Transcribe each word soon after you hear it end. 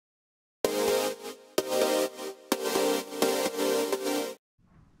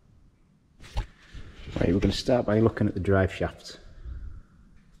Right, we're going to start by looking at the drive shafts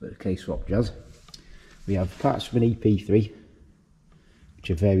for the K-swap jazz. We have parts from an EP3,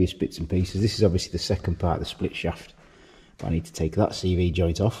 which are various bits and pieces. This is obviously the second part of the split shaft, but I need to take that CV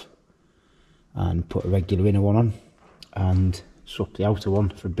joint off and put a regular inner one on and swap the outer one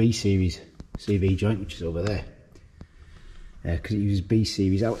for a B series CV joint, which is over there, because it uses B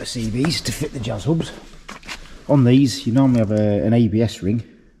series outer CVs to fit the jazz hubs. On these you normally have an ABS ring,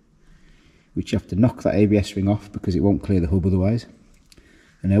 which you have to knock that ABS ring off because it won't clear the hub otherwise.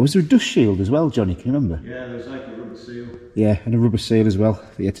 And was there a dust shield as well, Johnny, can you remember? Yeah, there was like a rubber seal. Yeah, and a rubber seal as well,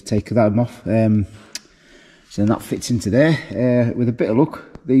 you had to take that off. So then that fits into there. With a bit of luck,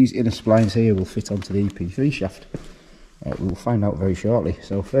 these inner splines here will fit onto the EP3 shaft. We'll find out very shortly.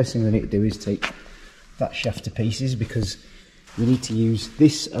 So first thing we need to do is take that shaft to pieces, because we need to use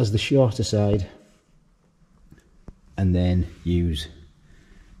this as the shorter side and then use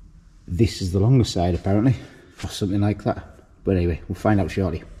this as the longer side apparently, or something like that. But anyway, we'll find out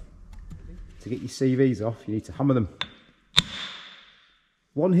shortly. To get your CVs off, you need to hammer them.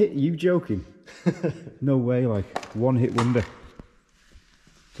 One hit, are you joking? No way, like one hit wonder.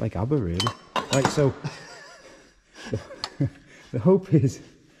 It's like ABBA really. Right, so the hope is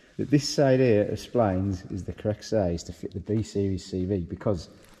that this side here of splines is the correct size to fit the B series CV, because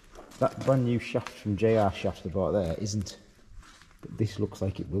that brand new shaft from JR Shafts I bought there isn't, but this looks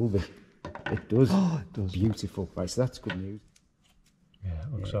like it will be. It does. Oh, it does. Beautiful. Right, so that's good news. Yeah,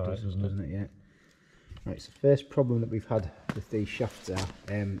 it looks alright, doesn't it? Yeah. Right, so the first problem that we've had with these shafts are,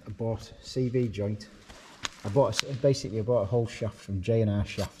 I bought CV joint. I bought a whole shaft from J&R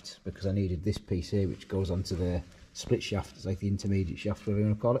Shafts because I needed this piece here, which goes onto the split shaft. It's like the intermediate shaft, whatever you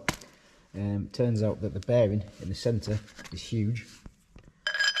want to call it. Turns out that the bearing in the centre is huge.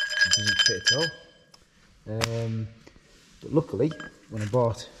 It doesn't fit at all. But luckily, when I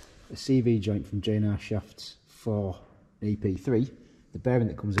bought a CV joint from J&R Shafts for an EP3, the bearing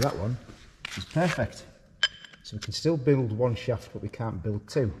that comes with that one is perfect. So we can still build one shaft, but we can't build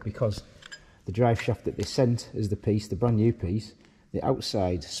two, because the drive shaft that they sent as the piece, the brand new piece, the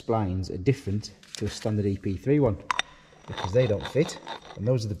outside splines are different to a standard EP3 one, because they don't fit, and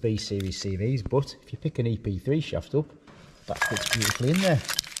those are the B series CVs. But if you pick an EP3 shaft up, that fits beautifully in there,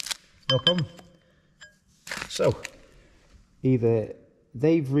 no problem. So either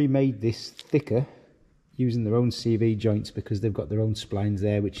they've remade this thicker using their own CV joints because they've got their own splines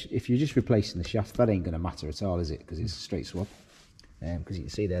there, which if you're just replacing the shaft, that ain't going to matter at all, is it? Because it's a straight swap. Because you can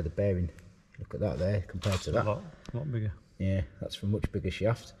see there the bearing, look at that there compared to that. A lot bigger. Yeah, that's from much bigger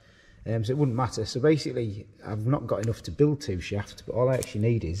shaft. So it wouldn't matter. So basically I've not got enough to build two shafts, but all I actually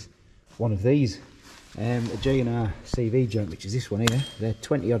need is one of these. A J&R CV joint, which is this one here. They're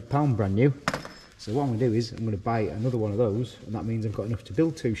 20 odd pound brand new. So what I'm going to do is I'm going to buy another one of those, and that means I've got enough to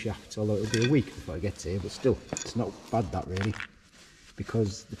build two shafts, although it'll be a week before I get to here, but still, it's not bad that really,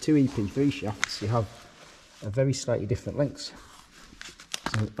 because the two EP3 shafts, you have a very slightly different lengths.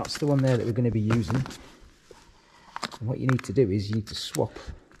 So that's the one there that we're going to be using. And what you need to do is you need to swap,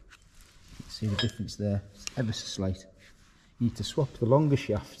 see the difference there, it's ever so slight. You need to swap the longer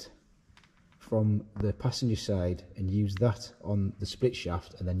shaft from the passenger side and use that on the split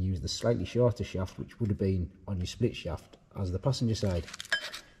shaft, and then use the slightly shorter shaft, which would have been on your split shaft, as the passenger side.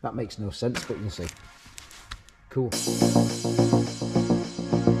 That makes no sense, but you'll see. Cool.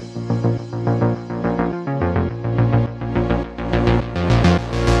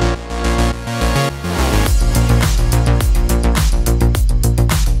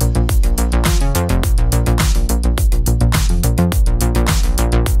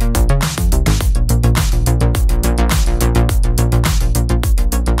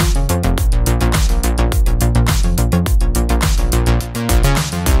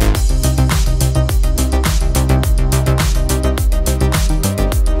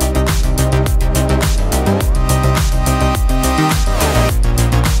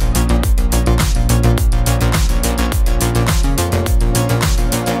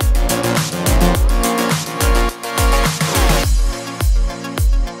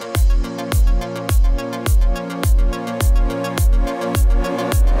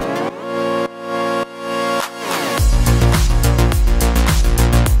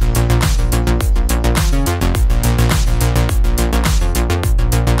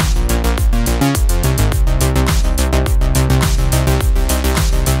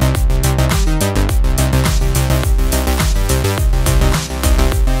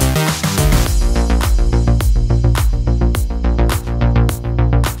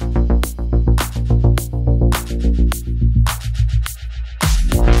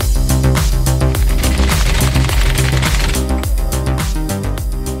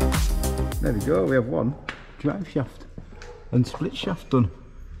 go, we have one drive shaft and split shaft done.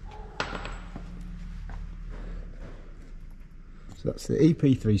 So that's the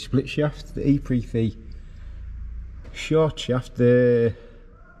EP3 split shaft, the EP3 short shaft, the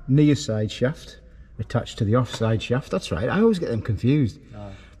near side shaft attached to the offside shaft. That's right, I always get them confused.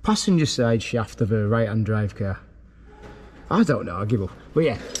 Passenger side shaft of a right hand drive car. I don't know, I'll give up. But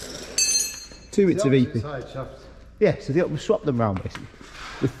yeah, 2 bits of EP. Yeah, so we swapped them round basically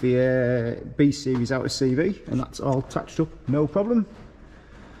with the B series out of CV, and that's all touched up, no problem.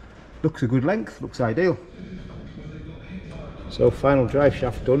 Looks a good length, looks ideal. So final drive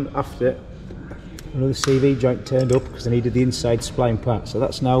shaft done after another CV joint turned up because I needed the inside spline part. So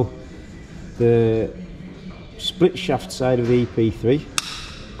that's now the split shaft side of the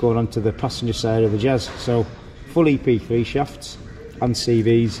EP3 going onto the passenger side of the Jazz. So full EP3 shafts and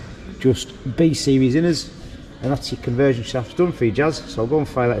CVs, just B series inners, and that's your conversion shaft done for your Jazz. So I'll go and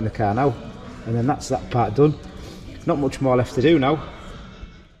file that in the car now, and then that's that part done. Not much more left to do now.